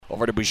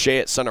Over to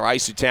Boucher at center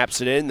ice, who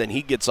taps it in. Then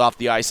he gets off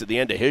the ice at the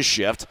end of his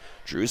shift.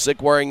 Drusik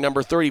wearing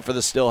number 30 for the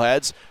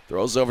Stillheads.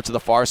 Throws over to the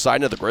far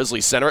side of the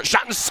Grizzlies center.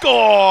 Shot and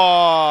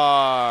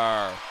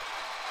score!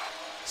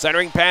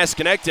 Centering pass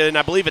connected, and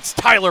I believe it's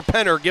Tyler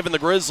Penner giving the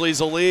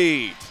Grizzlies a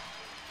lead.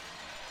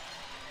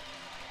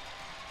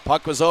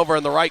 Puck was over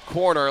in the right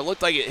corner. It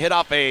looked like it hit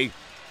off a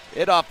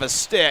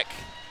stick,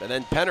 but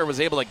then Penner was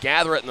able to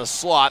gather it in the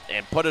slot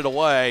and put it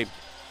away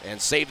and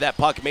save that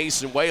puck.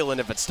 Mason Whalen,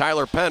 if it's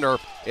Tyler Penner,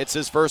 it's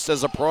his first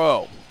as a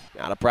pro.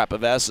 Now to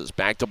Prapavesas,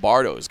 back to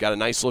Bardo. He's got a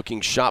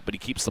nice-looking shot, but he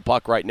keeps the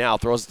puck right now,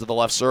 throws it to the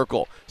left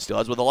circle.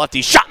 Stillheads with a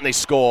lefty shot, and they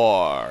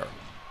score.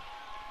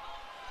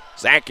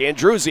 Zach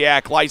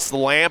Andrusiak lights the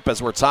lamp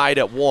as we're tied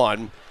at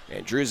 1.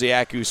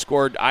 Andrusiak, who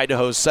scored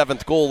Idaho's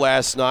 7th goal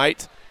last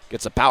night,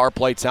 gets a power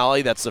play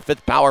tally. That's the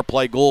 5th power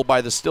play goal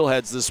by the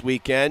Stillheads this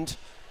weekend.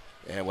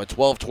 And with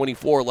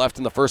 12:24 left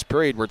in the first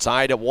period, we're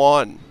tied at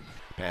 1.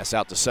 Pass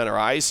out to center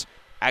ice.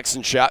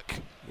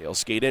 Aksenchuk, he'll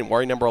skate in,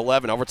 wearing number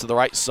 11, over to the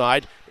right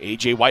side.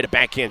 A.J. White, a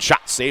backhand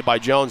shot, saved by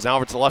Jones. Now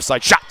over to the left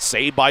side, shot,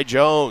 saved by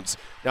Jones.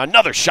 Now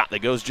another shot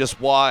that goes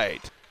just wide.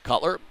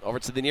 Cutler, over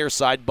to the near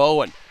side,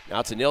 Bowen.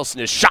 Now to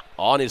Nielsen, his shot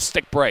on his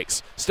stick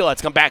breaks.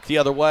 Stillheads come back the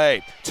other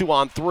way.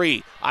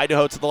 2-on-3.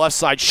 Idaho to the left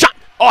side, shot.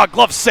 Oh,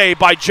 glove save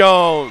by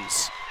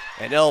Jones.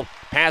 And he'll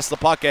pass the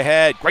puck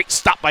ahead. Great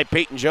stop by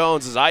Peyton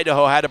Jones as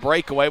Idaho had a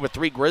breakaway with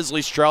 3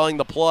 Grizzlies trailing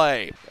the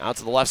play. Out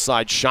to the left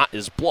side, shot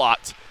is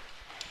blocked.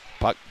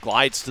 Puck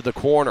glides to the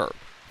corner.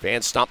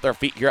 Fans stomp their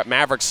feet here at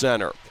Maverick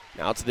Center.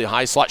 Now to the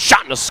high slot,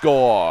 shot and a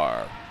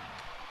score.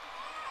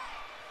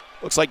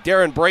 Looks like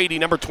Darren Brady,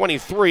 number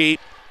 23,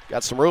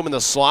 got some room in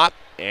the slot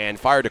and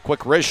fired a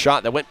quick wrist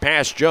shot that went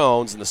past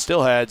Jones. And the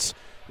Stillheads,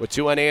 with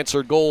 2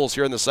 unanswered goals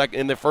here in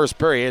the first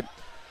period,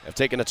 have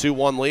taken a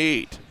 2-1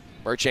 lead.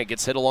 Merchant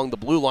gets hit along the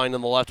blue line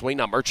on the left wing.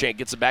 Now Merchant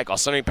gets it back. Off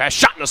centering pass,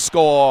 shot and a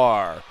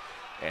score.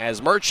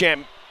 As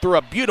Merchant threw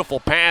a beautiful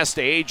pass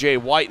to A.J.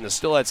 White, and the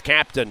Stillheads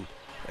captain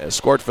has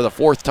scored for the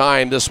 4th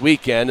time this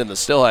weekend, and the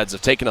Stillheads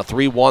have taken a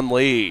 3-1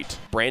 lead.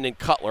 Brandon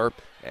Cutler,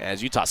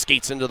 as Utah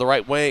skates into the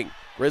right wing.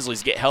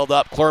 Grizzlies get held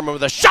up. Klurman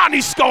with a shot, and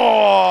he scores!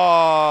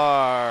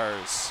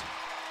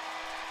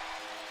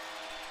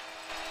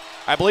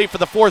 I believe for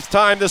the 4th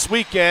time this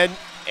weekend,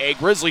 a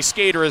Grizzly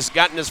skater has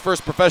gotten his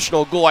first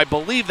professional goal. I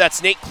believe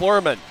that's Nate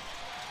Klurman,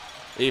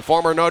 the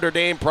former Notre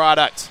Dame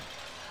product.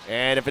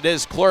 And if it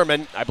is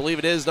Klurman, I believe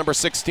it is number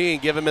 16.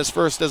 Give him his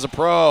first as a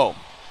pro.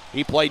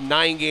 He played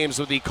 9 games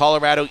with the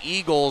Colorado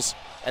Eagles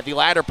at the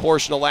latter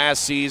portion of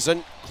last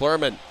season.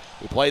 Klurman,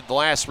 who played the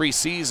last 3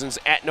 seasons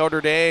at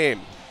Notre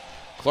Dame.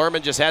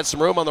 Klurman just had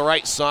some room on the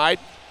right side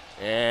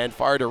and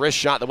fired a wrist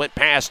shot that went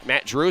past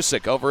Matt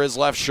Drusik over his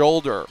left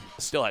shoulder.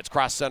 Stillheads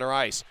cross center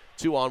ice.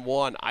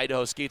 2-on-1.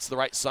 Idaho skates to the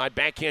right side.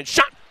 Backhand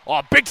shot.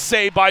 Oh, big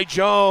save by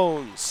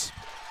Jones.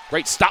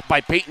 Great stop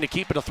by Peyton to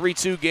keep it a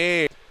 3-2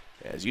 game.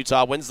 As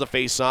Utah wins the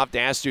faceoff,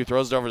 Dastu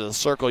throws it over to the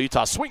circle.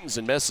 Utah swings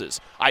and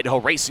misses. Idaho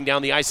racing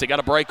down the ice. They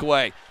got a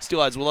breakaway.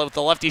 Steelheads with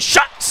the lefty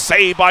shot.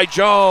 Save by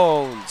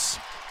Jones.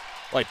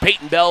 Like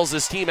Peyton bails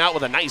his team out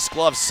with a nice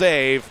glove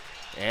save,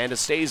 and it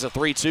stays a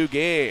 3-2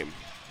 game.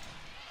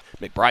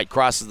 McBride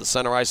crosses the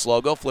center ice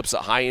logo, flips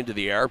it high into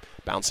the air.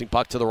 Bouncing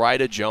puck to the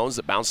right of Jones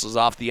that bounces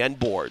off the end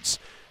boards.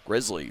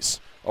 Grizzlies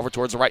over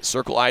towards the right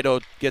circle. Idaho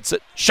gets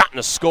it. Shot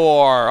and a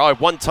score. Oh, a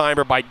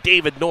one-timer by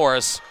David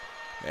Norris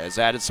has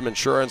added some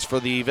insurance for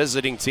the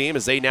visiting team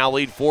as they now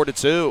lead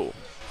 4-2.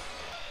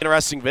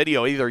 Interesting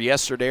video either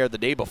yesterday or the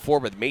day before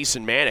with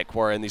Mason Manick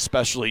wearing the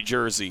specialty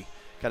jersey.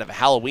 Kind of a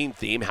Halloween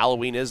theme.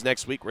 Halloween is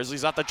next week.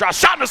 Grizzlies off the draw.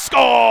 Shot and a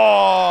score!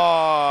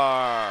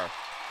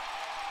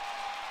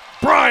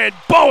 Brian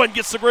Bowen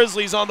gets the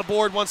Grizzlies on the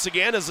board once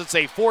again as it's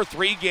a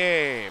 4-3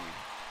 game.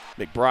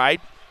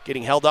 McBride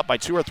getting held up by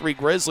 2 or 3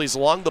 Grizzlies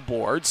along the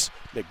boards.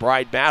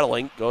 McBride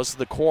battling, goes to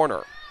the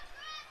corner.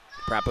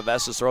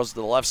 Prapavesas throws to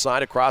the left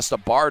side across to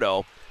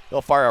Bardo.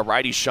 He'll fire a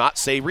righty shot,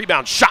 save,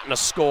 rebound, shot, and a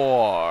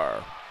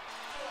score.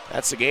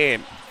 That's the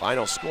game.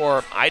 Final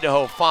score,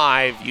 Idaho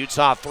 5,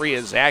 Utah 3,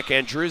 and Zach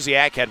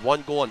Andrusiak had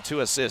 1 goal and 2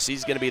 assists.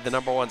 He's going to be the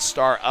number 1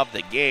 star of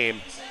the game.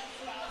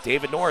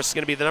 David Norris is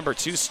going to be the number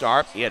 2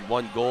 star. He had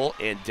 1 goal,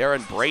 and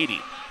Darren Brady,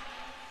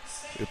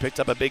 who picked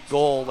up a big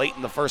goal late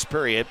in the first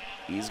period,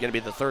 he's going to be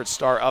the 3rd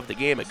star of the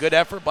game. A good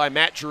effort by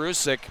Matt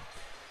Drusik.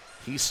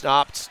 He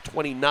stopped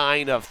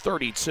 29 of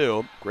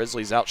 32.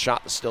 Grizzlies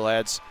outshot the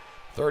Stillheads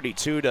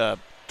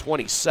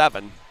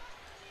 32-27.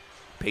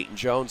 Peyton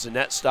Jones in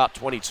net stopped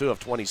 22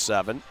 of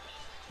 27.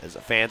 As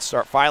the fans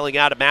start filing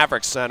out at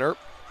Maverick Center,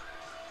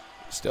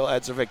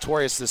 Stillheads are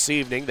victorious this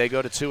evening. They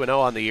go to 2-0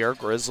 on the year.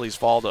 Grizzlies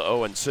fall to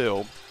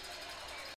 0-2.